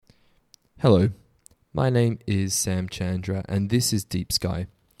Hello, my name is Sam Chandra and this is Deep Sky.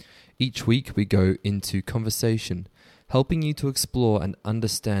 Each week we go into conversation, helping you to explore and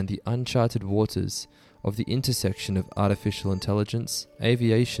understand the uncharted waters of the intersection of artificial intelligence,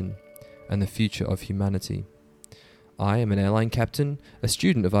 aviation, and the future of humanity. I am an airline captain, a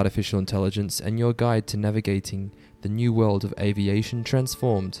student of artificial intelligence, and your guide to navigating the new world of aviation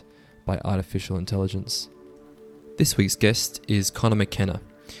transformed by artificial intelligence. This week's guest is Conor McKenna.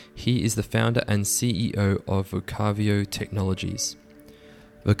 He is the founder and CEO of Vocavio Technologies.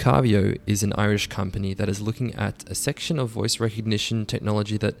 Vocavio is an Irish company that is looking at a section of voice recognition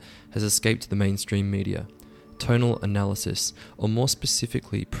technology that has escaped the mainstream media: tonal analysis, or more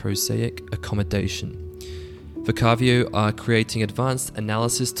specifically, prosaic accommodation. Vocavio are creating advanced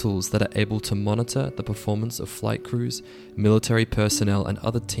analysis tools that are able to monitor the performance of flight crews, military personnel, and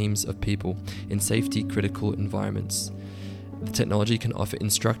other teams of people in safety-critical environments. The technology can offer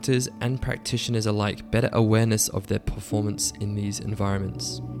instructors and practitioners alike better awareness of their performance in these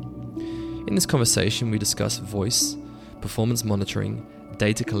environments. In this conversation, we discuss voice, performance monitoring,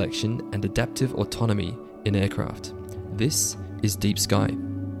 data collection, and adaptive autonomy in aircraft. This is Deep Sky.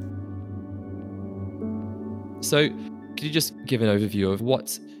 So, could you just give an overview of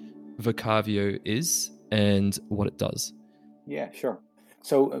what Vocavio is and what it does? Yeah, sure.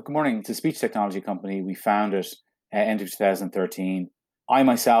 So, good morning. It's a speech technology company. We founded end of 2013. I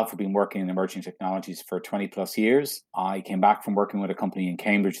myself have been working in emerging technologies for 20 plus years. I came back from working with a company in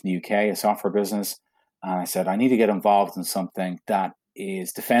Cambridge in the UK, a software business, and I said, I need to get involved in something that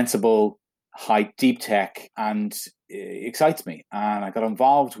is defensible, high, deep tech, and excites me. And I got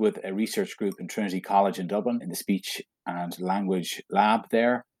involved with a research group in Trinity College in Dublin in the speech and language lab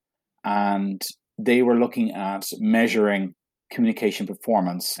there. And they were looking at measuring communication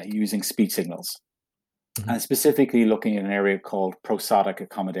performance using speech signals. And specifically looking at an area called prosodic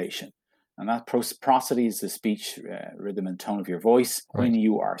accommodation. And that prosody is the speech, rhythm and tone of your voice. Right. When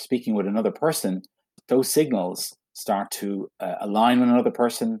you are speaking with another person, those signals start to align with another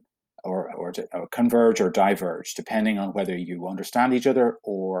person or converge or diverge, depending on whether you understand each other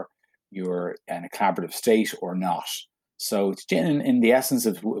or you're in a collaborative state or not. So in the essence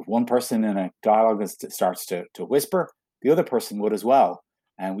of one person in a dialogue starts to whisper, the other person would as well.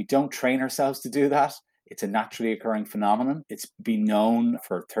 And we don't train ourselves to do that. It's a naturally occurring phenomenon. It's been known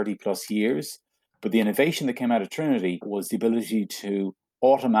for 30 plus years. But the innovation that came out of Trinity was the ability to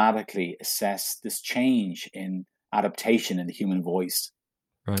automatically assess this change in adaptation in the human voice.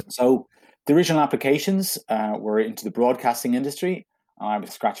 Right. So the original applications were into the broadcasting industry. I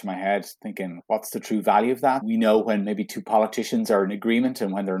was scratching my head thinking, what's the true value of that? We know when maybe two politicians are in agreement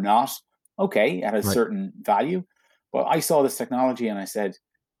and when they're not. Okay, it has certain value. But I saw this technology and I said,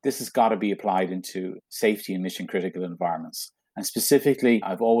 this has got to be applied into safety and mission critical environments. And specifically,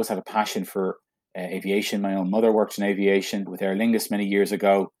 I've always had a passion for aviation. My own mother worked in aviation with Aer Lingus many years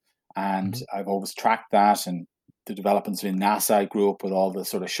ago. And I've always tracked that and the developments in NASA. I grew up with all the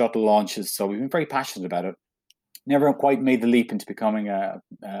sort of shuttle launches. So we've been very passionate about it. Never quite made the leap into becoming a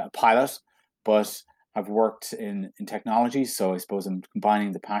pilot, but I've worked in technology, so I suppose I'm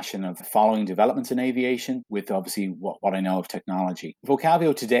combining the passion of following developments in aviation with obviously what I know of technology.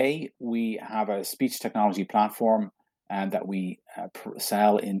 Vocavio today, we have a speech technology platform that we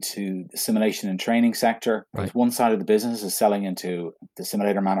sell into the simulation and training sector. Right. One side of the business is selling into the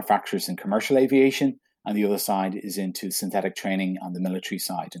simulator manufacturers in commercial aviation, and the other side is into synthetic training on the military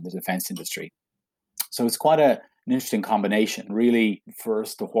side in the defense industry. So it's quite an interesting combination. Really,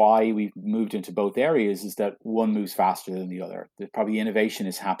 first, the why we've moved into both areas is that one moves faster than the other. Probably innovation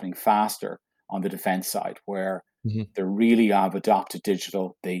is happening faster on the defense side, where they really have adopted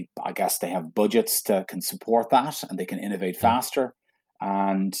digital. I guess they have budgets that can support that and they can innovate faster.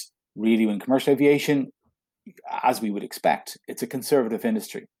 And really, in commercial aviation, as we would expect, it's a conservative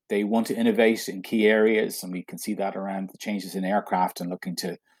industry. They want to innovate in key areas, and we can see that around the changes in aircraft and looking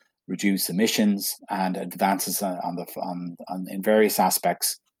to reduce emissions and advances in various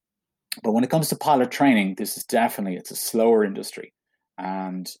aspects. But when it comes to pilot training, this is it's a slower industry.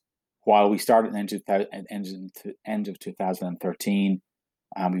 And while we started end of 2013,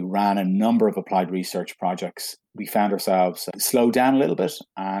 and we ran a number of applied research projects, we found ourselves slowed down a little bit.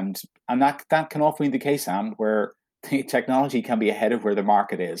 And that can often be the case, Sam, where the technology can be ahead of where the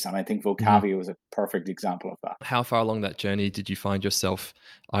market is. And I think Vocavio is a perfect example of that. How far along that journey did you find yourself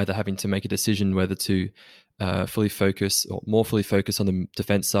either having to make a decision whether to fully focus on the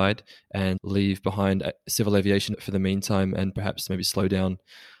defense side and leave behind civil aviation for the meantime and perhaps maybe slow down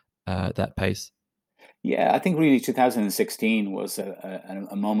that pace? Yeah, I think really 2016 was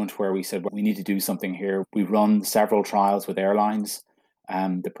a moment where we said, well, we need to do something here. We've run several trials with airlines.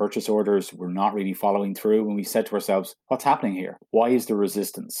 The purchase orders were not really following through. And we said to ourselves, what's happening here? Why is there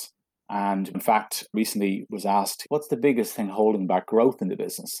resistance? And in fact, recently was asked, what's the biggest thing holding back growth in the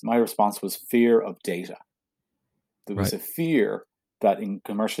business? My response was fear of data. There was a fear that in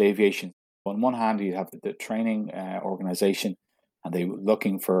commercial aviation, on one hand, you have the training organization, and they were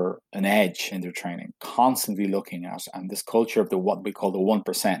looking for an edge in their training, constantly looking at, and this culture of what we call the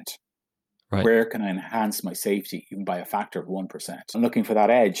 1%. Right. Where can I enhance my safety, even by a factor of 1%? I'm looking for that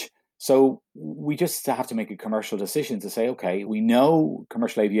edge. So we just have to make a commercial decision to say, okay, we know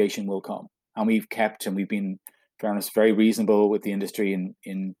commercial aviation will come. And we've been, in fairness, very reasonable with the industry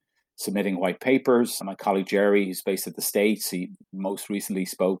in submitting white papers. And my colleague Jerry, who's based at the States, he most recently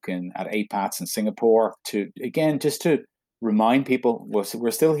spoke at APATS in Singapore to remind people, we're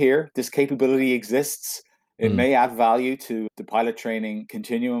still here. This capability exists. It may add value to the pilot training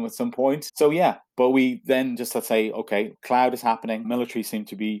continuum at some point. So yeah, but we then just let's say, okay, cloud is happening. Military seem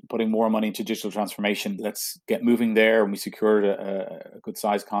to be putting more money into digital transformation. Let's get moving there. And we secured a good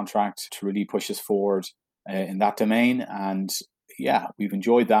size contract to really push us forward in that domain. And yeah, we've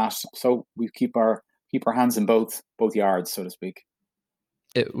enjoyed that. So we keep our hands in both yards, so to speak.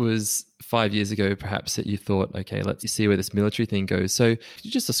 It was 5 years ago, perhaps, that you thought, okay, let's see where this military thing goes. So could you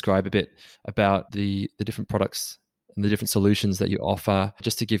just describe a bit about the different products and the different solutions that you offer,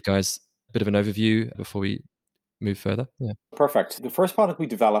 just to give guys a bit of an overview before we move further? Yeah. Perfect. The first product we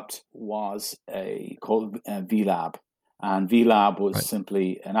developed was called VLab. And VLab was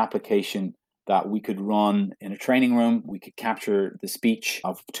simply an application that we could run in a training room. We could capture the speech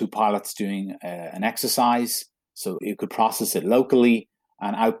of two pilots doing an exercise. So it could process it locally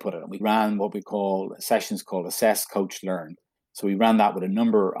and output it. And we ran what we call sessions called Assess, Coach, Learn. So we ran that with a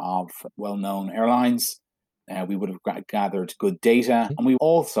number of well-known airlines. We would have gathered good data. And we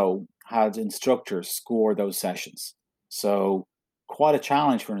also had instructors score those sessions. So quite a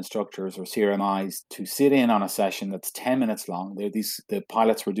challenge for instructors or CRMIs to sit in on a session that's 10 minutes long. The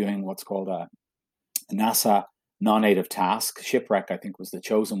pilots were doing what's called a NASA non-native task. Shipwreck, I think, was the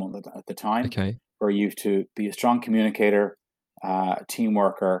chosen one at the time, where you have to be a strong communicator, team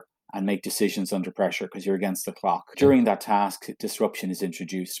worker, and make decisions under pressure because you're against the clock. During that task, disruption is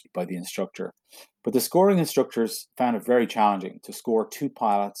introduced by the instructor. But the scoring instructors found it very challenging to score two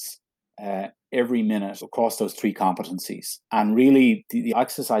pilots every minute across those three competencies. And really, the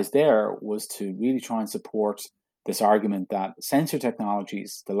exercise there was to really try and support this argument that sensor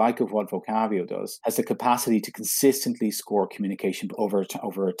technologies, the like of what Vocavio does, has the capacity to consistently score communication over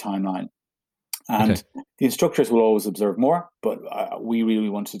a timeline. And the instructors will always observe more, but we really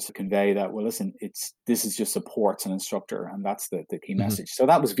wanted to convey that, well, listen, this is just supports an instructor, and that's the key message. So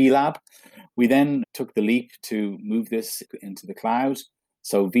that was VLab. We then took the leap to move this into the cloud.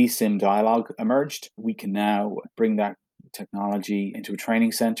 So vSim Dialogue emerged. We can now bring that technology into a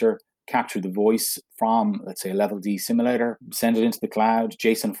training center, capture the voice from, let's say, a level D simulator, send it into the cloud,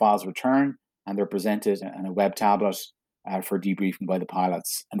 JSON files return, and they're presented in a web tablet for debriefing by the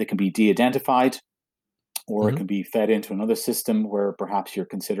pilots. And they can be de-identified, or it can be fed into another system where perhaps you're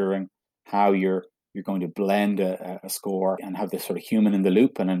considering how you're going to blend a score and have this sort of human in the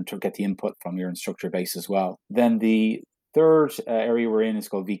loop, and then to get the input from your instructor base as well. Then the third area we're in is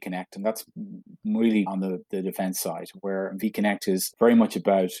called vConnect, and that's really on the defense side, where vConnect is very much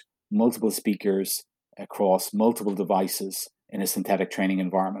about multiple speakers across multiple devices in a synthetic training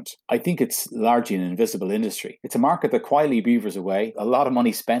environment. I think it's largely an invisible industry. It's a market that quietly beavers away. A lot of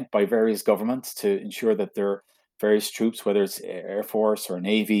money spent by various governments to ensure that their various troops, whether it's Air Force or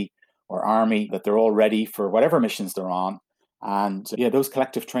Navy or Army, that they're all ready for whatever missions they're on. And those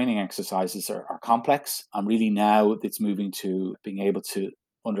collective training exercises are complex. And really now it's moving to being able to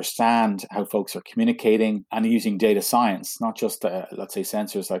understand how folks are communicating and using data science, not just, let's say,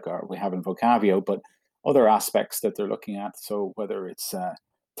 sensors like we have in Vocavio, but other aspects that they're looking at. So whether it's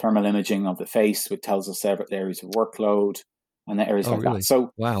thermal imaging of the face, which tells us several areas of workload and areas that.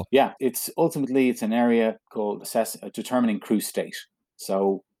 So it's an area called determining crew state.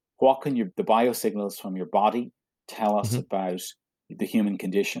 So what can the biosignals from your body tell us about the human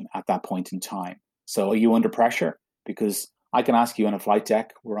condition at that point in time? So are you under pressure? Because I can ask you on a flight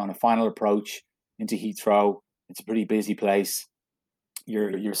deck, we're on a final approach into Heathrow. It's a pretty busy place.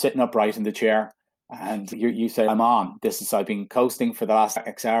 You're sitting upright in the chair, and you say, I'm on. I've been coasting for the last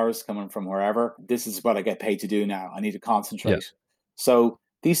X hours coming from wherever. This is what I get paid to do now. I need to concentrate. Yeah. So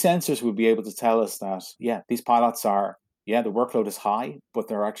these sensors will be able to tell us that, these pilots the workload is high, but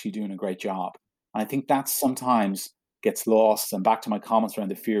they're actually doing a great job. And I think that sometimes gets lost. And back to my comments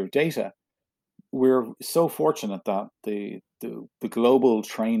around the fear of data, we're so fortunate that the global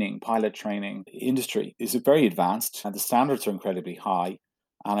pilot training industry is very advanced and the standards are incredibly high.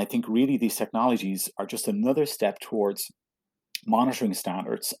 And I think really these technologies are just another step towards monitoring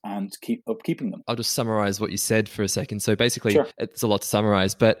standards and keeping them. I'll just summarize what you said for a second. So basically, Sure. it's a lot to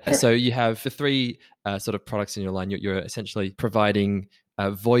summarize, but so you have the three sort of products in your line. You're essentially providing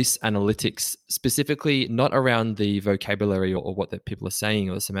voice analytics, specifically not around the vocabulary or what that people are saying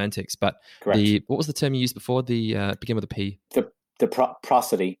or the semantics, but Correct. what was the term you used before? The begin with a P. The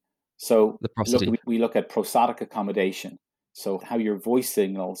prosody. So the prosody. We look at prosodic accommodation. So how your voice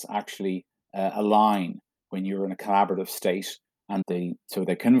signals actually align when you're in a collaborative state, and they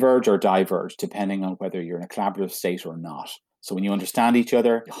converge or diverge depending on whether you're in a collaborative state or not. So when you understand each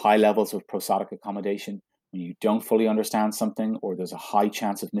other, high levels of prosodic accommodation. When you don't fully understand something or there's a high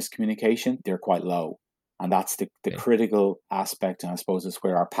chance of miscommunication, they're quite low. And that's the critical aspect, and I suppose is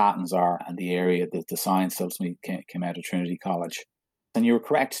where our patents are and the area that the science ultimately came out of Trinity College. And you were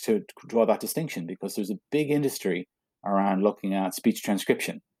correct to draw that distinction, because there's a big industry around looking at speech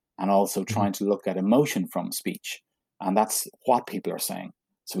transcription and also trying to look at emotion from speech. And that's what people are saying.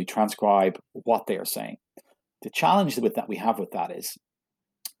 So we transcribe what they are saying. The challenge we have with that is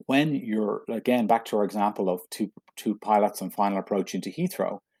when you're, again, back to our example of two pilots and final approach into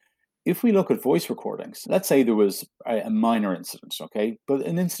Heathrow, if we look at voice recordings, let's say there was a minor incident, okay, but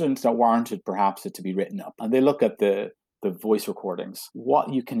an incident that warranted perhaps it to be written up, and they look at the voice recordings,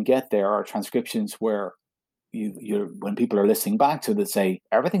 what you can get there are transcriptions where when people are listening back to it, they say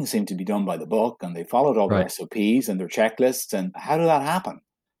everything seemed to be done by the book and they followed all their SOPs and their checklists. And how did that happen?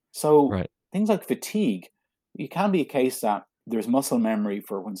 So things like fatigue, it can be a case that there's muscle memory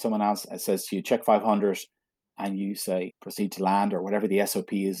for when someone else says to you, check 500, and you say proceed to land or whatever the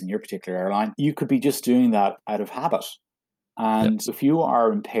SOP is in your particular airline. You could be just doing that out of habit. And if you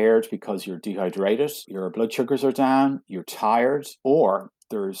are impaired because you're dehydrated, your blood sugars are down, you're tired, or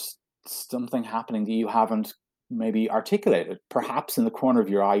there's something happening that you haven't maybe articulated, perhaps in the corner of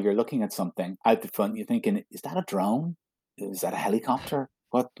your eye, you're looking at something out the front, you're thinking, is that a drone? Is that a helicopter?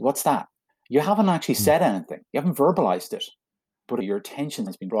 What's that? You haven't actually said anything. You haven't verbalized it, but your attention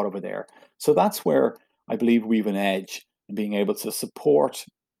has been brought over there. So that's where I believe we have an edge in being able to support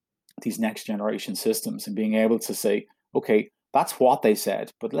these next generation systems and being able to say, okay, that's what they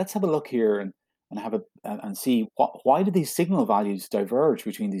said, but let's have a look here and see why did these signal values diverge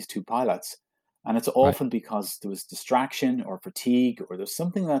between these two pilots? And it's often because there was distraction or fatigue, or there's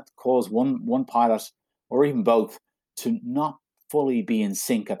something that caused one pilot or even both to not fully be in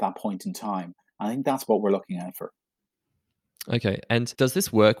sync at that point in time. I think that's what we're looking at for. Okay. And does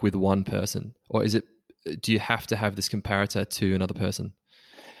this work with one person, or do you have to have this comparator to another person?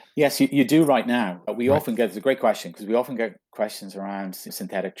 Yes, you do right now. We often get, it's a great question, because we often get questions around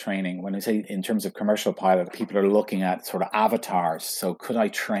synthetic training. When I say in terms of commercial pilot, people are looking at sort of avatars. So could I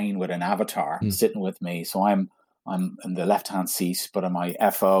train with an avatar sitting with me? So I'm in the left-hand seat, but on my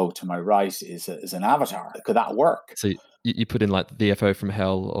FO to my right is an avatar. Could that work? So you put in like the FO from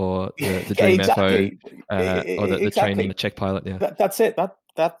hell, or the dream FO, or the training, the check pilot. Yeah, that's it.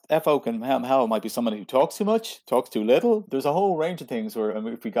 That FO can hell might be someone who talks too much, talks too little. There's a whole range of things where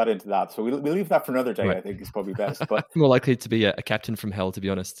if we got into that, so we'll leave that for another day. I think is probably best. But more likely to be a captain from hell, to be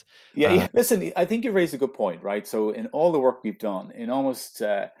honest. Yeah. Listen, I think you raised a good point, right? So in all the work we've done, in almost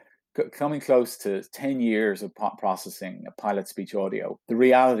coming close to 10 years of processing a pilot speech audio, the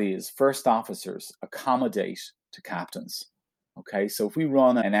reality is first officers accommodate to captains. Okay, so if we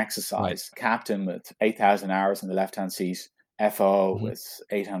run an exercise, captain with 8,000 hours in the left-hand seat, FO with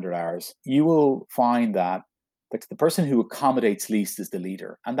 800 hours, you will find that the person who accommodates least is the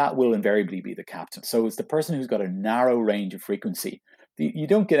leader, and that will invariably be the captain. So it's the person who's got a narrow range of frequency. You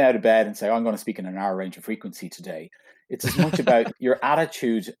don't get out of bed and say, I'm going to speak in a narrow range of frequency today. It's as much about your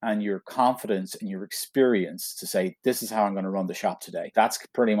attitude and your confidence and your experience to say, this is how I'm going to run the shop today. That's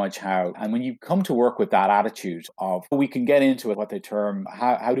pretty much how. And when you come to work with that attitude of, we can get into what they term,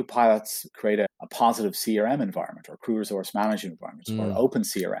 how do pilots create a positive CRM environment, or crew resource management environment, or open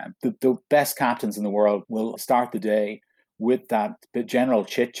CRM. The best captains in the world will start the day with that general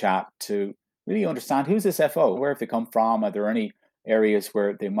chit chat to really understand, who's this FO? Where have they come from? Are there any areas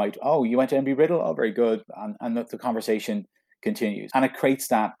where they might, you went to Embry-Riddle? Oh, very good. And the conversation continues. And it creates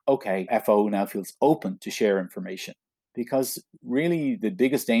that, okay, FO now feels open to share information. Because really the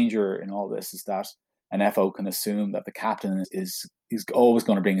biggest danger in all this is that an FO can assume that the captain is always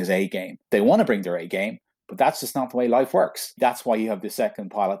going to bring his A game. They want to bring their A game, but that's just not the way life works. That's why you have the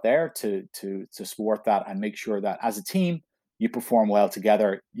second pilot there to support that and make sure that as a team, you perform well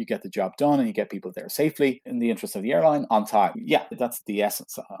together, you get the job done, and you get people there safely in the interest of the airline on time. Yeah, that's the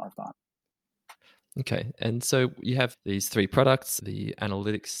essence of that. Okay. And so you have these three products, the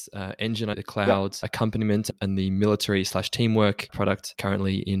analytics engine, the Yep. cloud accompaniment, and the military/teamwork product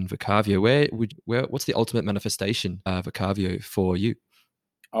currently in Vocavio. What's the ultimate manifestation of Vocavio for you?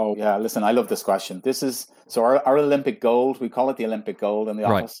 Oh, yeah. Listen, I love this question. This is so our Olympic gold, we call it the Olympic gold in the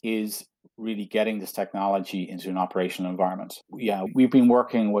Right. office, is really getting this technology into an operational environment. Yeah, we've been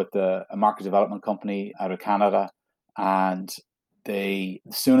working with a market development company out of Canada, and they,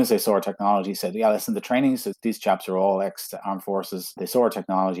 as soon as they saw our technology, said, yeah, listen, the trainings, these chaps are all ex-armed forces. They saw our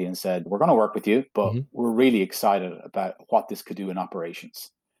technology and said, we're going to work with you, but Mm-hmm. we're really excited about what this could do in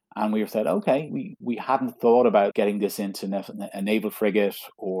operations. And we said, okay, we hadn't thought about getting this into a naval frigate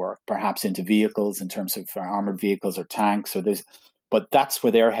or perhaps into vehicles in terms of armored vehicles or tanks or this, but that's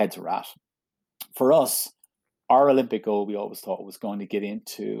where their heads are at. For us, our Olympic goal, we always thought was going to get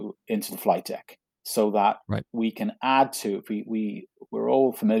into the flight deck so that Right. we can add to, we're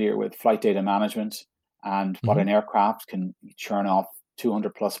all familiar with flight data management and what Mm-hmm. an aircraft can churn off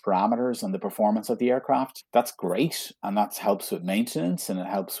 200 plus parameters on the performance of the aircraft. That's great. And that helps with maintenance and it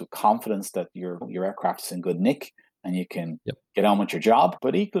helps with confidence that your aircraft is in good nick and you can Yep. get on with your job.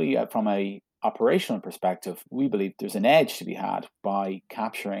 But equally, from a operational perspective, we believe there's an edge to be had by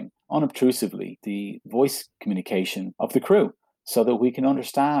capturing unobtrusively the voice communication of the crew so that we can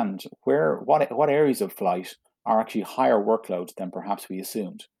understand what areas of flight are actually higher workload than perhaps we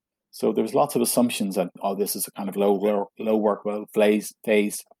assumed. So there's lots of assumptions that, oh, this is a kind of low workload phase,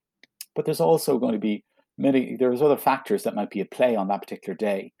 but there's also going to be there's other factors that might be at play on that particular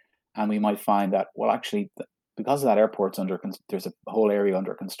day. And we might find that, well, actually, because of that airport's there's a whole area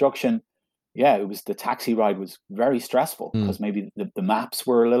under construction. Yeah, the taxi ride was very stressful Mm. because maybe the maps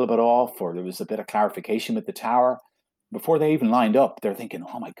were a little bit off or there was a bit of clarification with the tower. Before they even lined up, they're thinking,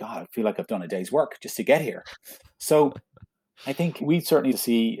 oh my God, I feel like I've done a day's work just to get here. So I think we certainly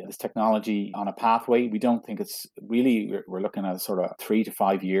see this technology on a pathway. We don't think it's really, we're looking at sort of 3 to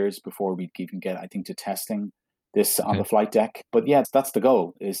 5 years before we even get, I think, to testing this on the flight deck. But yeah, that's the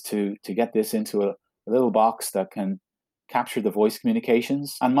goal, is to get this into a little box that can capture the voice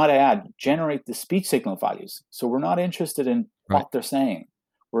communications and, might I add, generate the speech signal values. So we're not interested in Right. what they're saying.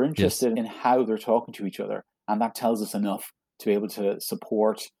 We're Yes. interested in how they're talking to each other. And that tells us enough to be able to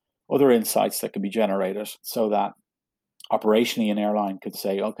support other insights that can be generated so that operationally an airline could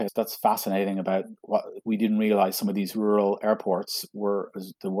say, okay, that's fascinating about what we didn't realize some of these rural airports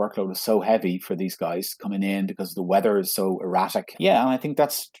the workload is so heavy for these guys coming in because the weather is so erratic. Yeah, and I think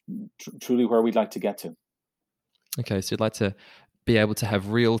that's truly where we'd like to get to. Okay, so you'd like to be able to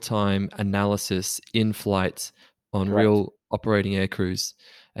have real-time analysis in flight on Correct. real operating air crews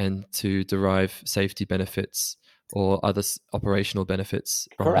and to derive safety benefits or other operational benefits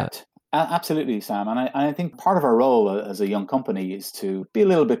from Correct. that. Absolutely, Sam. And I think part of our role as a young company is to be a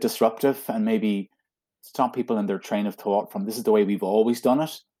little bit disruptive and maybe stop people in their train of thought from this is the way we've always done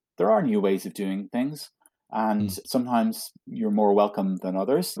it. There are new ways of doing things. And sometimes you're more welcome than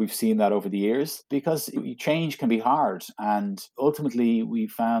others. We've seen that over the years because change can be hard. And ultimately, we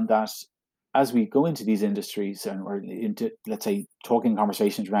found that as we go into these industries and or into, let's say, talking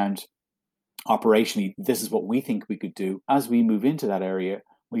conversations around operationally, this is what we think we could do. As we move into that area,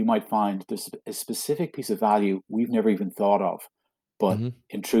 we might find there's a specific piece of value we've never even thought of. But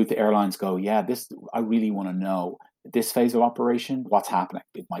in truth, the airlines go, yeah, I really want to know this phase of operation, what's happening.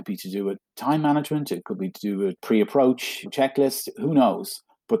 It might be to do with time management. It could be to do with pre-approach checklist. Who knows?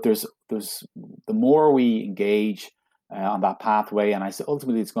 But there's the more we engage on that pathway, and I say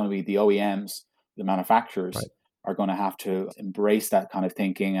ultimately it's going to be the OEMs, the manufacturers, right, are going to have to embrace that kind of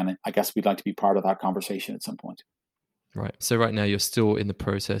thinking. And I guess we'd like to be part of that conversation at some point. Right. So right now you're still in the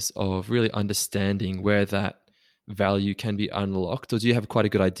process of really understanding where that value can be unlocked, or do you have quite a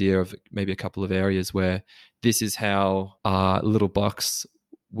good idea of maybe a couple of areas where this is how our little box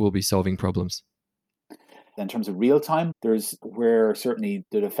will be solving problems? In terms of real time, there's where certainly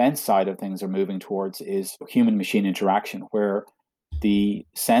the defense side of things are moving towards is human machine interaction, where the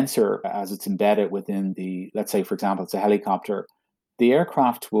sensor, as it's embedded within let's say, for example, it's a helicopter, the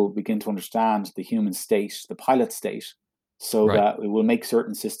aircraft will begin to understand the human state, the pilot state, so right, that it will make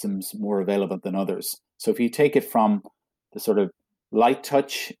certain systems more available than others. So if you take it from the sort of light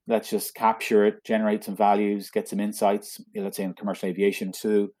touch, let's just capture it, generate some values, get some insights, let's say in commercial aviation,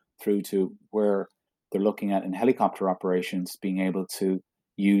 through to where they're looking at in helicopter operations, being able to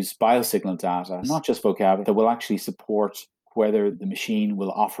use biosignal data, not just vocabulary, that will actually support whether the machine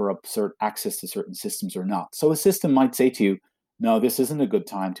will offer up access to certain systems or not. So a system might say to you, no, this isn't a good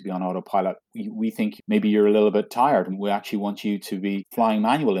time to be on autopilot. We think maybe you're a little bit tired and we actually want you to be flying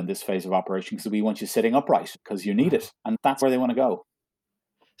manual in this phase of operation because we want you sitting upright because you need it. And that's where they want to go.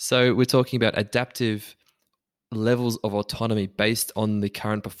 So we're talking about adaptive levels of autonomy based on the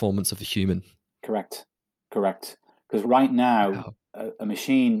current performance of the human. Correct. Because right now, Wow. a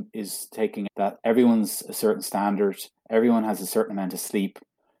machine is taking that everyone's a certain standard, everyone has a certain amount of sleep,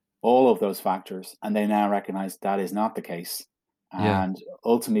 all of those factors, and they now recognize that is not the case. Yeah. And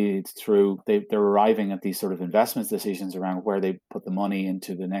ultimately, it's through they're arriving at these sort of investment decisions around where they put the money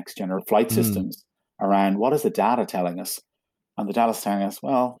into the next general flight systems, around what is the data telling us. And the data's telling us,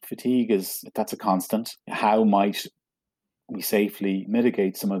 well, fatigue that's a constant. How might we safely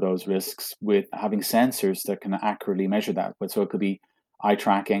mitigate some of those risks with having sensors that can accurately measure that? But so it could be eye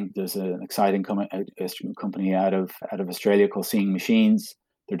tracking. There's an exciting company out of Australia called Seeing Machines.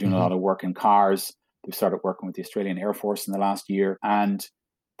 They're doing a lot of work in cars. They've started working with the Australian Air Force in the last year, and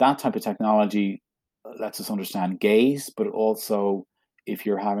that type of technology lets us understand gaze, but also if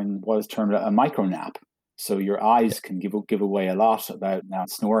you're having what is termed a micro nap. So your eyes can give away a lot about now.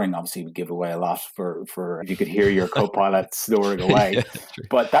 Snoring obviously would give away a lot for if you could hear your co-pilot snoring away, Yeah, that's true.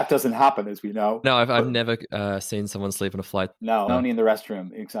 but that doesn't happen, as we know. No, I've never seen someone sleep on a flight. No, only in the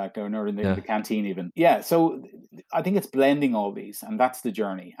restroom, exactly, or in the canteen even. Yeah, so I think it's blending all these, and that's the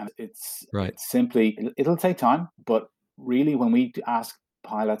journey. And it's simply it'll take time, but really when we ask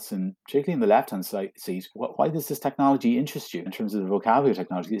pilots, and particularly in the left-hand seat, why does this technology interest you in terms of the vocabulary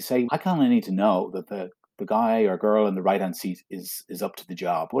technology? They say, I kind of need to know that the guy or girl in the right-hand seat is up to the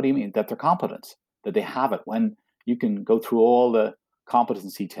job. What do you mean? That they're competent, that they have it. When you can go through all the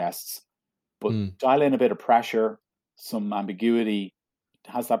competency tests, but dial in a bit of pressure, some ambiguity.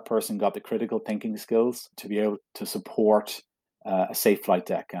 Has that person got the critical thinking skills to be able to support a safe flight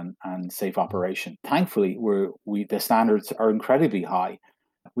deck and safe operation? Thankfully, the standards are incredibly high.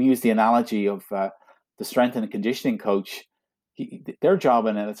 We use the analogy of the strength and conditioning coach. Their job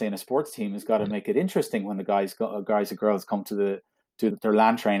in, let's say, in a sports team has got to make it interesting when the guys and girls come to their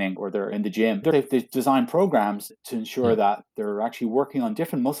land training or they're in the gym. They've designed programs to ensure that they're actually working on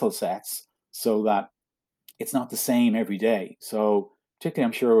different muscle sets so that it's not the same every day. So particularly,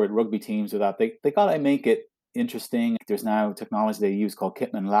 I'm sure with rugby teams, with that, they got to make it interesting. There's now technology they use called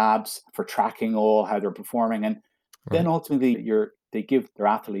Kitman Labs for tracking all how they're performing, and then ultimately they give their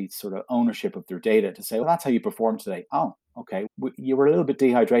athletes sort of ownership of their data to say, well, that's how you performed today. Oh, okay, you were a little bit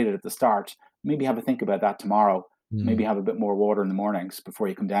dehydrated at the start. Maybe have a think about that tomorrow. Maybe have a bit more water in the mornings before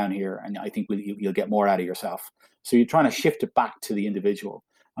you come down here, and I think you'll get more out of yourself. So you're trying to shift it back to the individual.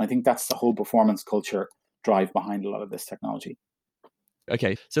 And I think that's the whole performance culture drive behind a lot of this technology.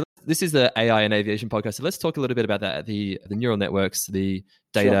 Okay, so this is the AI and aviation podcast. So let's talk a little bit about that, the neural networks, the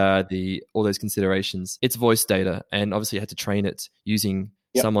data, all those considerations. It's voice data, and obviously you had to train it using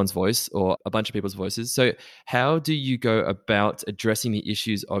someone's voice or a bunch of people's voices. So how do you go about addressing the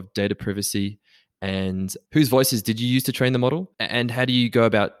issues of data privacy, and whose voices did you use to train the model? And how do you go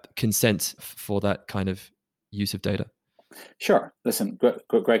about consent for that kind of use of data? Sure. Listen,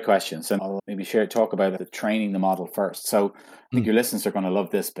 great questions. And I'll maybe talk about the training the model first. So I think your listeners are going to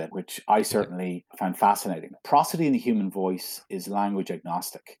love this bit, which I certainly find fascinating. Prosody in the human voice is language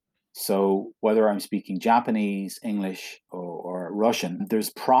agnostic. So whether I'm speaking Japanese, English, or Russian, there's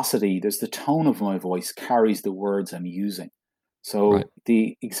prosody, there's the tone of my voice carries the words I'm using. So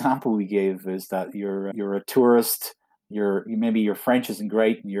the example we gave is that you're a tourist, maybe your French isn't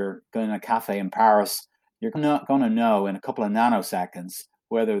great and you're going to a cafe in Paris. You're not going to know in a couple of nanoseconds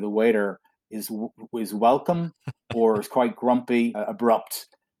whether the waiter is welcome or is quite grumpy, abrupt.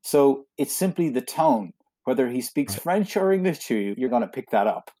 So it's simply the tone. Whether he speaks French or English to you, you're going to pick that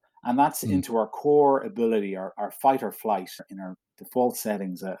up. And that's into our core ability, our fight or flight in our default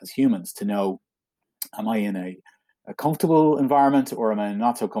settings as humans to know, am I in a comfortable environment or am I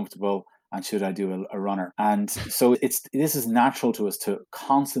not so comfortable? And should I do a runner? And so this is natural to us to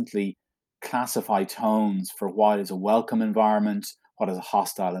constantly classify tones for what is a welcome environment, what is a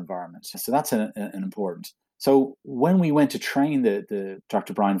hostile environment. So that's an important. So when we went to train the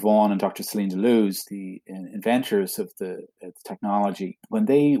Dr. Brian Vaughan and Dr. Celine Deleuze, the inventors of the technology, when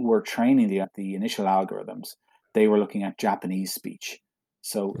they were training the initial algorithms, they were looking at Japanese speech.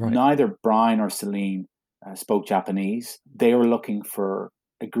 So neither Brian or Celine spoke Japanese. They were looking for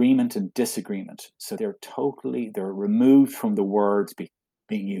agreement and disagreement. So they're removed from the words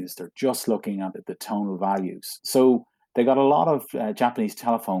being used. They're just looking at the tonal values. So they got a lot of Japanese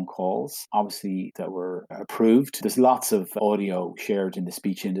telephone calls, obviously, that were approved. There's lots of audio shared in the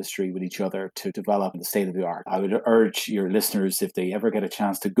speech industry with each other to develop the state of the art. I would urge your listeners, if they ever get a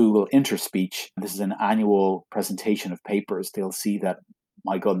chance, to Google interspeech. This is an annual presentation of papers. They'll see that,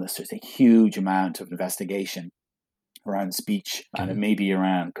 my goodness, there's a huge amount of investigation around speech. And it may be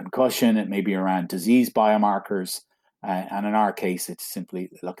around concussion, it may be around disease biomarkers. And in our case, it's simply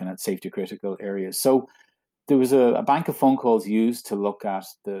looking at safety critical areas. So there was a bank of phone calls used to look at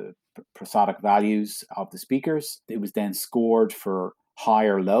the prosodic values of the speakers. It was then scored for high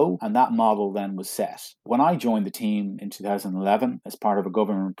or low, and that model then was set. When I joined the team in 2011 as part of a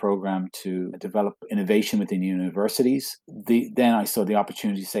government program to develop innovation within universities, then I saw the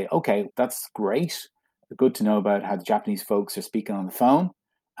opportunity to say, okay, that's great. Good to know about how the Japanese folks are speaking on the phone,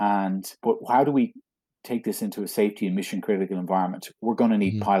 but how do we take this into a safety and mission critical environment? We're going to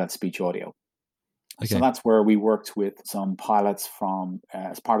need pilot speech audio. Okay. So that's where we worked with some pilots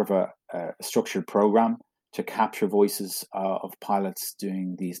as part of a structured program to capture voices of pilots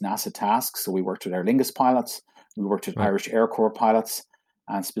doing these NASA tasks. So we worked with Aer Lingus pilots, we worked with Irish Air Corps pilots,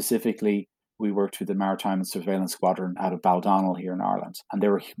 and specifically we worked with the Maritime and Surveillance Squadron out of Baldonnel here in Ireland. And they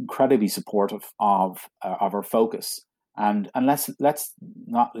were incredibly supportive of our focus. And let's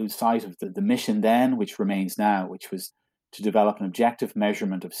not lose sight of the mission then, which remains now, which was to develop an objective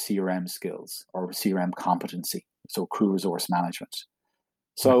measurement of CRM skills or CRM competency, so crew resource management.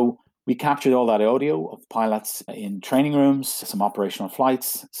 So we captured all that audio of pilots in training rooms, some operational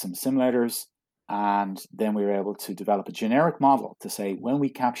flights, some simulators, and then we were able to develop a generic model to say when we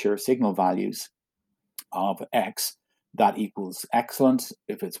capture signal values of X, that equals excellent.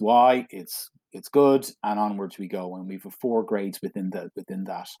 If it's Y, it's good, and onwards we go. And we have 4 grades within that.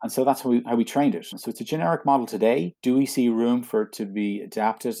 And so that's how we trained it. So it's a generic model today. Do we see room for it to be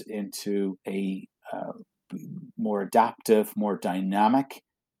adapted into a more adaptive, more dynamic?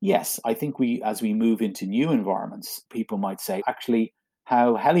 Yes, I think as we move into new environments, people might say, actually,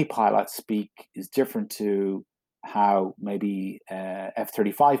 how heli pilots speak is different to how maybe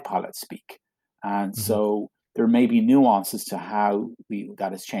F-35 pilots speak. And so there may be nuances to how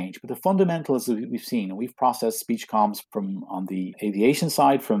that has changed. But the fundamentals that we've seen, and we've processed speech comms from on the aviation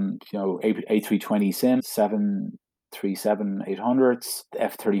side, from A320 sim, 737-800s,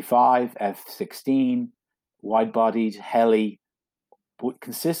 F-35, F-16, wide-bodied, heli, but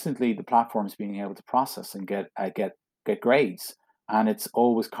consistently the platform's being able to process and get grades. And it's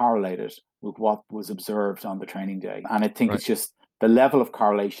always correlated with what was observed on the training day. And I think it's just the level of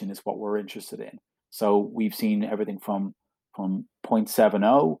correlation is what we're interested in. So we've seen everything from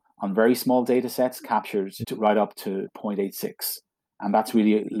 0.70 on very small data sets captured right up to 0.86. And that's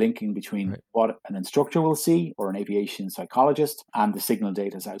really linking between what an instructor will see or an aviation psychologist and the signal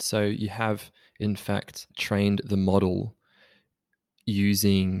data out. So you have, in fact, trained the model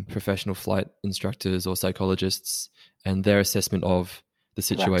using professional flight instructors or psychologists and their assessment of the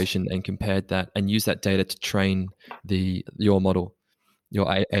situation and compared that and use that data to train your model,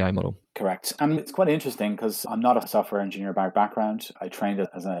 your AI model. Correct. And it's quite interesting because I'm not a software engineer by background. I trained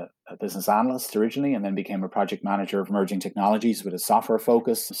as a business analyst originally and then became a project manager of emerging technologies with a software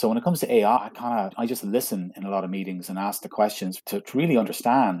focus. So when it comes to AI, I just listen in a lot of meetings and ask the questions to really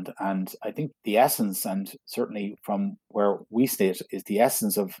understand. And I think the essence, and certainly from where we sit, is the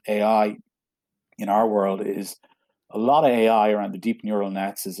essence of AI in our world is a lot of AI around the deep neural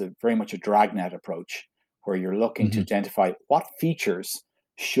nets is very much a dragnet approach where you're looking to identify what features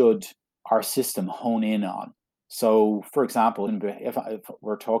should our system hone in on. So, for example, if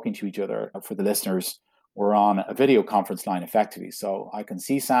we're talking to each other, for the listeners, we're on a video conference line effectively. So I can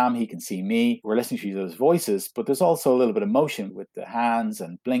see Sam, he can see me. We're listening to each other's voices, but there's also a little bit of motion with the hands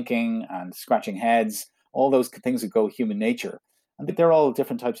and blinking and scratching heads, all those things that go human nature. And they're all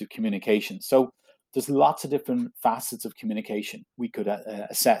different types of communication. So there's lots of different facets of communication we could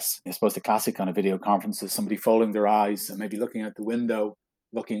assess. I suppose the classic kind of video conference is somebody folding their eyes and maybe looking out the window,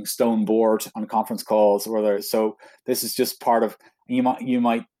 looking stone bored on conference calls. So this is just part of, you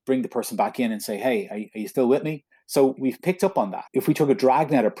might bring the person back in and say, hey, are you still with me? So we've picked up on that. If we took a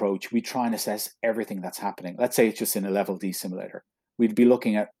dragnet approach, we try and assess everything that's happening. Let's say it's just in a level D simulator. We'd be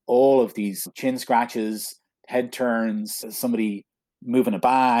looking at all of these chin scratches, head turns, somebody moving a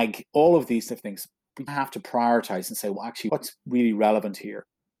bag, all of these things. We have to prioritize and say, well, actually, what's really relevant here?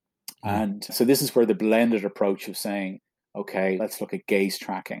 And so this is where the blended approach of saying, okay, let's look at gaze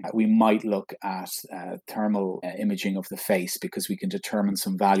tracking. We might look at thermal imaging of the face because we can determine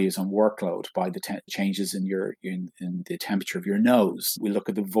some values on workload by the changes in the temperature of your nose. We look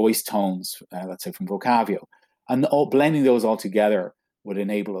at the voice tones, let's say from Vocavio. And blending those all together would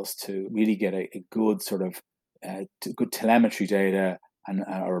enable us to really get a good sort of good telemetry data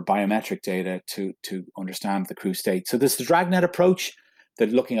or biometric data to understand the crew state. So there's the dragnet approach,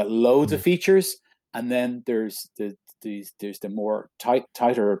 that looking at loads of features, and then there's the more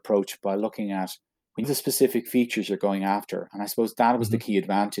tighter approach by looking at the specific features you're going after. And I suppose that was the key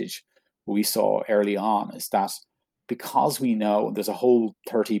advantage we saw early on, is that because we know there's a whole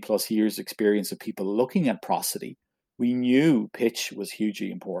 30 plus years experience of people looking at prosody, We knew pitch was hugely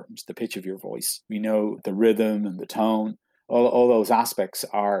important, the pitch of your voice. We know the rhythm and the tone. All those aspects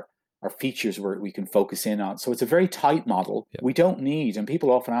are features where we can focus in on. So it's a very tight model. Yep. We don't need, and people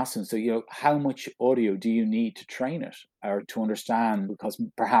often ask them, so, how much audio do you need to train it or to understand? Because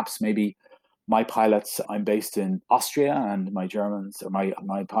perhaps maybe my pilots, I'm based in Austria, and my Germans, or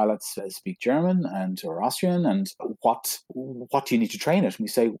my pilots speak German or Austrian, and what do you need to train it? And we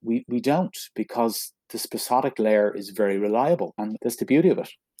say, we don't, because the spasodic layer is very reliable, and that's the beauty of it.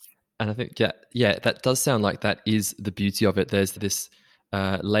 And I think, yeah, that does sound like that is the beauty of it. There's this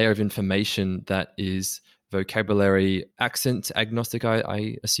layer of information that is vocabulary accent agnostic,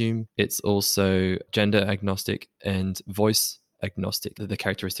 I assume. It's also gender agnostic and voice agnostic, the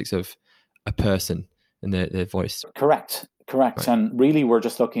characteristics of a person and their voice. Correct. Right. And really, we're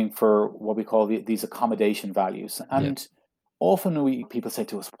just looking for what we call these accommodation values. And often people say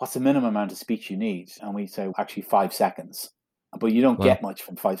to us, what's the minimum amount of speech you need? And we say, actually, 5 seconds. But you don't get much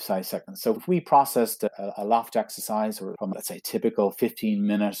from 5 seconds. So if we processed a loft exercise, or from, let's say, typical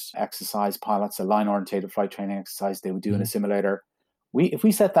 15-minute exercise, pilots, a line-orientated flight training exercise they would do in a simulator, if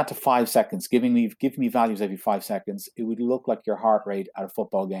we set that to 5 seconds, give me values every 5 seconds, it would look like your heart rate at a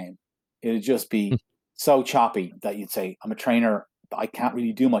football game. It would just be so choppy that you'd say, I'm a trainer, I can't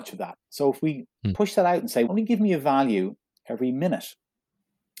really do much of that. So if we push that out and say, only give me a value every minute,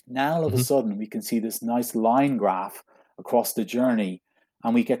 now all of a sudden we can see this nice line graph across the journey,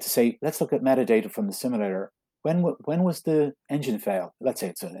 and we get to say, let's look at metadata from the simulator. When was the engine fail? Let's say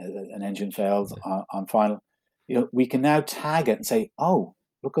it's an engine failed on final. We can now tag it and say, oh,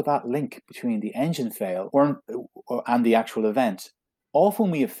 look at that link between the engine fail and the actual event.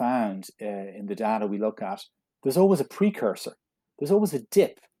 Often we have found in the data we look at, there's always a precursor. There's always a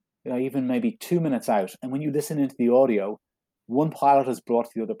dip, even maybe 2 minutes out. And when you listen into the audio, one pilot has brought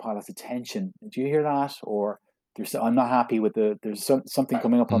the other pilot's attention. Do you hear that? Or I'm not happy with there's something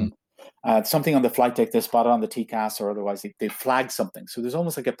coming up on something on the flight deck, they spotted on the TCAS, or otherwise they flagged something. So there's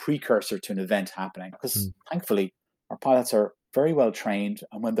almost like a precursor to an event happening, because thankfully our pilots are very well trained,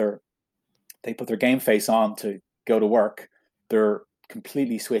 and when they put their game face on to go to work, they're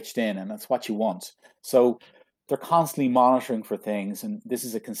completely switched in, and that's what you want. So they're constantly monitoring for things, and this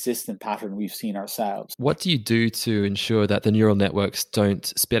is a consistent pattern we've seen ourselves. What do you do to ensure that the neural networks don't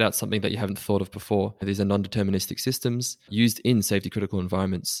spit out something that you haven't thought of before? These are non-deterministic systems used in safety-critical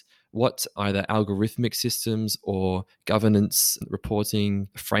environments. What either algorithmic systems or governance reporting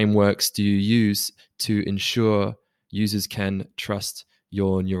frameworks do you use to ensure users can trust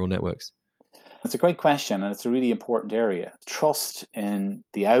your neural networks? It's a great question, and it's a really important area. Trust in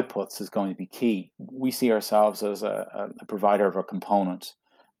the outputs is going to be key. We see ourselves as a provider of a component,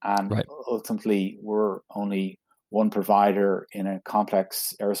 and ultimately we're only one provider in a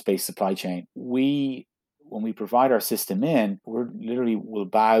complex aerospace supply chain. When we provide our system in, we're literally will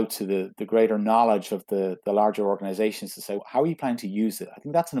bow to the greater knowledge of the larger organizations to say, how are you planning to use it? I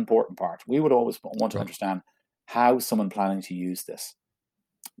think that's an important part. We would always want to understand how someone planning to use this.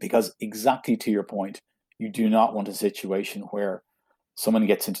 Because exactly to your point, you do not want a situation where someone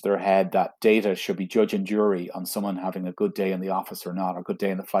gets into their head that data should be judge and jury on someone having a good day in the office or not, or a good day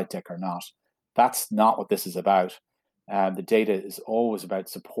in the flight deck or not. That's not what this is about. The data is always about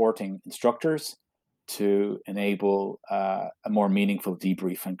supporting instructors to enable a more meaningful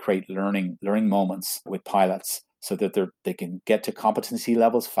debrief and create learning moments with pilots, so that they can get to competency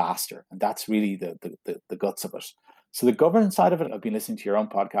levels faster. And that's really the guts of it. So the governance side of it, I've been listening to your own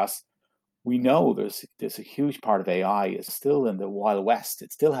podcast. We know there's a huge part of AI is still in the Wild West.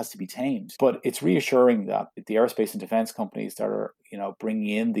 It still has to be tamed. But it's reassuring that the aerospace and defense companies that are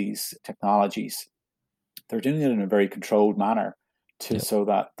bringing in these technologies, they're doing it in a very controlled manner, so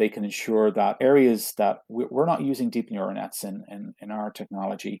that they can ensure that areas that we're not using deep neural nets in our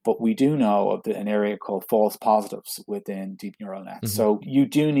technology, but we do know of an area called false positives within deep neural nets. So you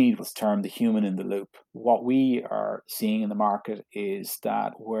do need what's termed the human in the loop. What we are seeing in the market is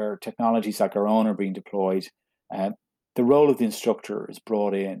that where technologies like our own are being deployed, the role of the instructor is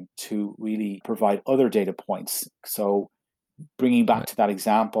brought in to really provide other data points. So bringing back to that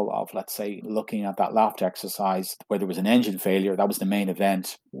example of, let's say, looking at that loft exercise where there was an engine failure, that was the main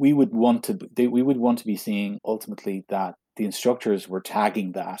event. We would want to be seeing ultimately that the instructors were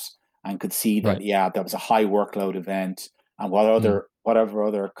tagging that and could see that that was a high workload event, and whatever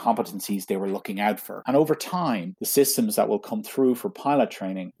other competencies they were looking out for. And over time, the systems that will come through for pilot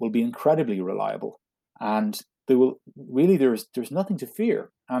training will be incredibly reliable, and they will really there's nothing to fear.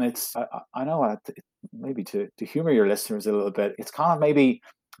 And it's I know maybe to humor your listeners a little bit, it's kind of maybe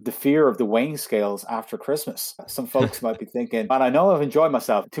the fear of the weighing scales after Christmas. Some folks might be thinking, man, I know I've enjoyed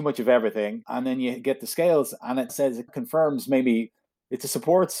myself, too much of everything. And then you get the scales and it says, it confirms, maybe it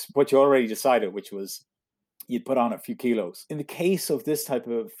supports what you already decided, which was you'd put on a few kilos. In the case of this type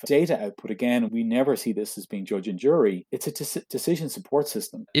of data output, again, we never see this as being judge and jury. It's a decision support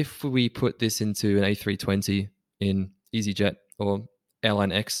system. If we put this into an A320 in EasyJet or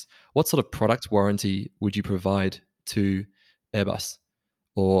Airline X, what sort of product warranty would you provide to Airbus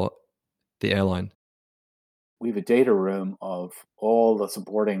or the airline? We have a data room of all the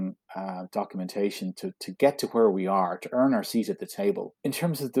supporting documentation to get to where we are, to earn our seat at the table. In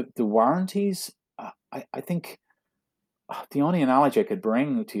terms of the warranties, I think the only analogy I could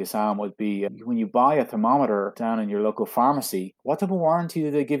bring to you, Sam, would be when you buy a thermometer down in your local pharmacy, what type of warranty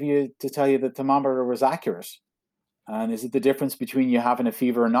do they give you to tell you the thermometer was accurate? And is it the difference between you having a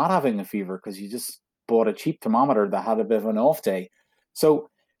fever and not having a fever because you just bought a cheap thermometer that had a bit of an off day? So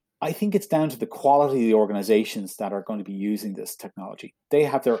I think it's down to the quality of the organizations that are going to be using this technology. They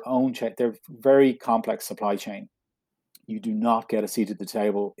have their own they're very complex supply chain. You do not get a seat at the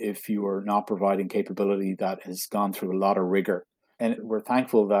table if you are not providing capability that has gone through a lot of rigor. And we're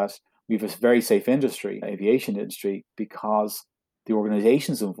thankful that we have a very safe industry, aviation industry, because the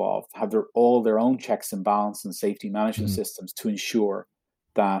organizations involved have all their own checks and balance and safety management systems to ensure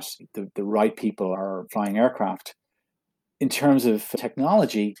that the right people are flying aircraft. In terms of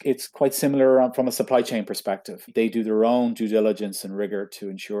technology, it's quite similar from a supply chain perspective. They do their own due diligence and rigor to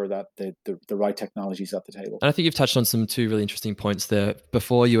ensure that the right technology is at the table. And I think you've touched on two really interesting points there.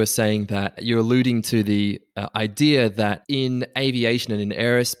 Before, you were saying that you're alluding to the idea that in aviation and in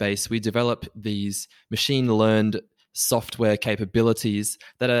aerospace, we develop these machine-learned software capabilities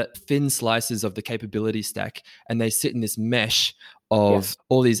that are thin slices of the capability stack, and they sit in this mesh of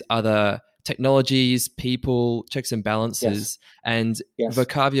all these other technologies, people, checks and balances. And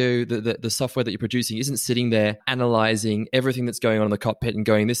Vocavio, the software that you're producing, isn't sitting there analyzing everything that's going on in the cockpit and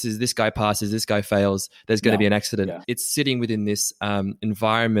going, this guy passes, this guy fails, there's going to be an accident. It's sitting within this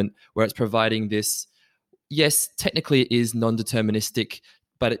environment where it's providing this, yes, technically it is non-deterministic,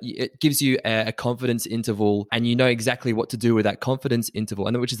 but it gives you a confidence interval, and you know exactly what to do with that confidence interval.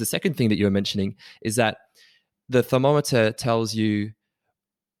 And which is the second thing that you were mentioning, is that the thermometer tells you,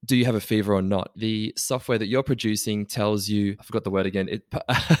 do you have a fever or not? The software that you're producing tells you, I forgot the word again, it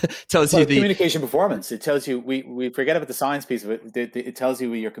tells you the communication performance. It tells you, we forget about the science piece of it. It tells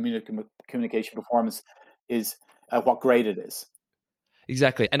you your communication performance is what grade it is.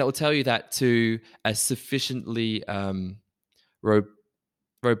 Exactly. And it will tell you that to a sufficiently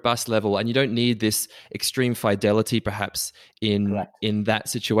robust level, and you don't need this extreme fidelity perhaps in that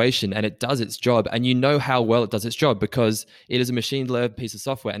situation, and it does its job, and you know how well it does its job because it is a machine learned piece of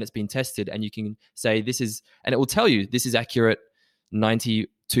software and it's been tested, and you can say this is, and it will tell you this is accurate 92%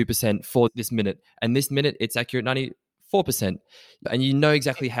 for this minute, and this minute it's accurate 94%, and you know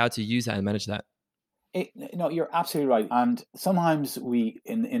exactly how to use that and manage that. No, you're absolutely right. And sometimes we,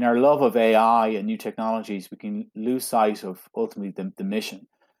 in our love of AI and new technologies, we can lose sight of ultimately the mission.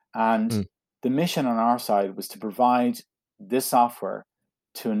 And the mission on our side was to provide this software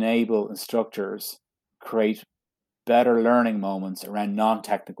to enable instructors create better learning moments around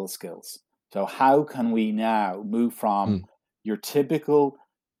non-technical skills. So how can we now move from your typical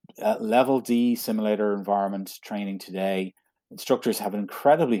level D simulator environment training today? Instructors have an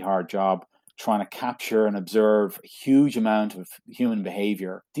incredibly hard job trying to capture and observe a huge amount of human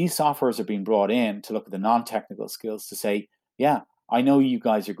behavior. These softwares are being brought in to look at the non-technical skills to say, yeah, I know you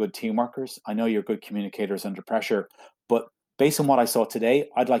guys are good team workers. I know you're good communicators under pressure, but based on what I saw today,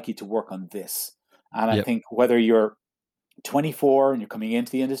 I'd like you to work on this. And I think whether you're 24 and you're coming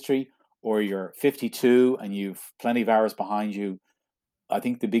into the industry, or you're 52 and you've plenty of hours behind you, I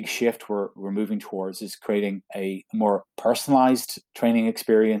think the big shift we're moving towards is creating a more personalized training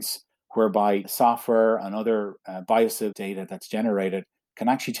experience, whereby software and other biosiv data that's generated can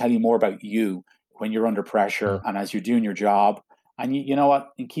actually tell you more about you when you're under pressure and as you're doing your job. And you know what?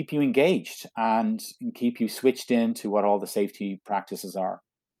 And keep you engaged and keep you switched into what all the safety practices are.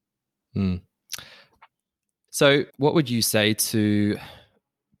 So what would you say to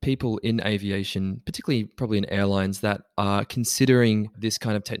people in aviation, particularly probably in airlines, that are considering this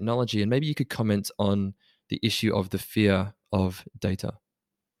kind of technology? And maybe you could comment on the issue of the fear of data.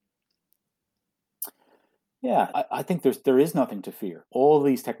 Yeah, I think there is nothing to fear. All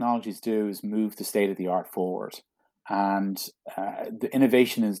these technologies do is move the state of the art forward. And the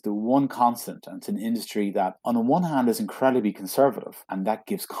innovation is the one constant. And it's an industry that, on the one hand, is incredibly conservative, and that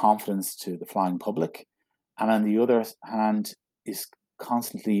gives confidence to the flying public. And on the other hand, is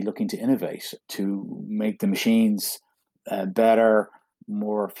constantly looking to innovate, to make the machines better,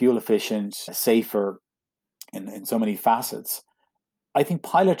 more fuel efficient, safer in so many facets. I think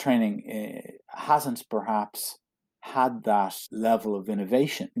pilot training hasn't perhaps had that level of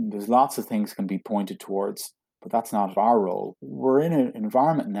innovation. There's lots of things can be pointed towards, but that's not our role. We're in an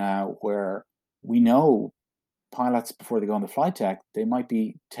environment now where we know pilots, before they go on the flight deck, they might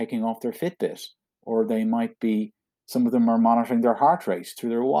be taking off their Fitbit, or they might be, some of them are monitoring their heart rate through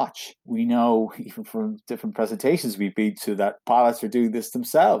their watch. We know, even from different presentations we've been to, that pilots are doing this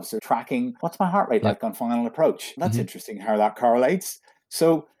themselves. They're tracking, what's my heart rate like on final approach? That's interesting how that correlates.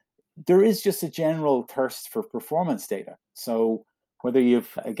 So there is just a general thirst for performance data. So whether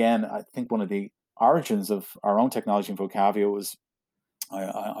you've, again, I think one of the origins of our own technology in Vocavio was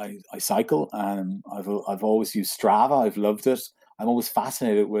I cycle, and I've always used Strava. I've loved it. I'm always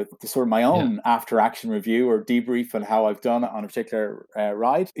fascinated with the sort of my own after action review or debrief on how I've done it on a particular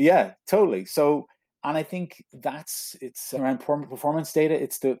ride. Yeah, totally. So, and I think it's around performance data.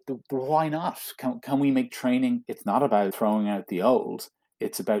 It's the why not? Can we make training? It's not about throwing out the old.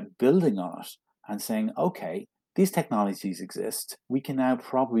 It's about building on it and saying, okay, these technologies exist. We can now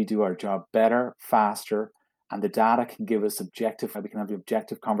probably do our job better, faster, and the data can give us we can have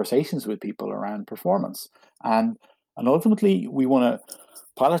objective conversations with people around performance. And ultimately,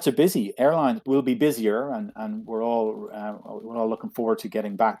 pilots are busy. Airlines will be busier, and we're all looking forward to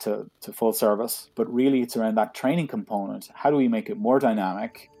getting back to full service. But really, it's around that training component. How do we make it more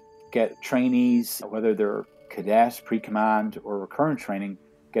dynamic? Get trainees, whether they're cadet, pre-command, or recurrent training,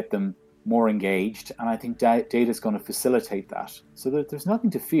 get them more engaged. And I think data is going to facilitate that. So there's nothing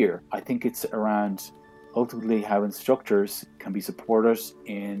to fear. I think it's around ultimately how instructors can be supported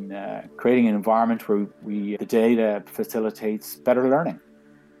in creating an environment where the data facilitates better learning.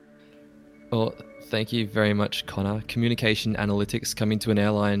 Well, thank you very much, Connor. Communication analytics coming to an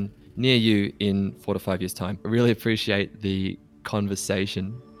airline near you in 4 to 5 years' time. I really appreciate the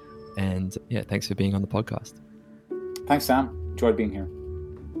conversation. And thanks for being on the podcast. Thanks, Sam. Enjoyed being here.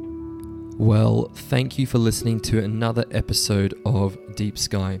 Well, thank you for listening to another episode of Deep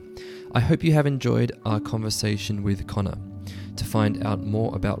Sky. I hope you have enjoyed our conversation with Connor. To find out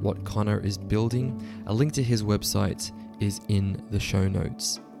more about what Connor is building, a link to his website is in the show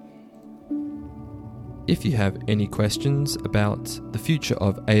notes. If you have any questions about the future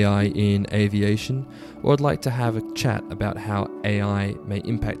of AI in aviation, or would like to have a chat about how AI may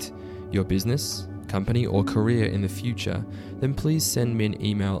impact your business, company, or career in the future, then please send me an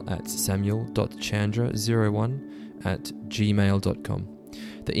email at samuel.chandra01@gmail.com.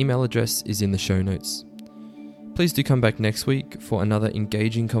 The email address is in the show notes. Please do come back next week for another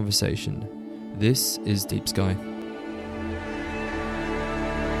engaging conversation. This is Deep Sky.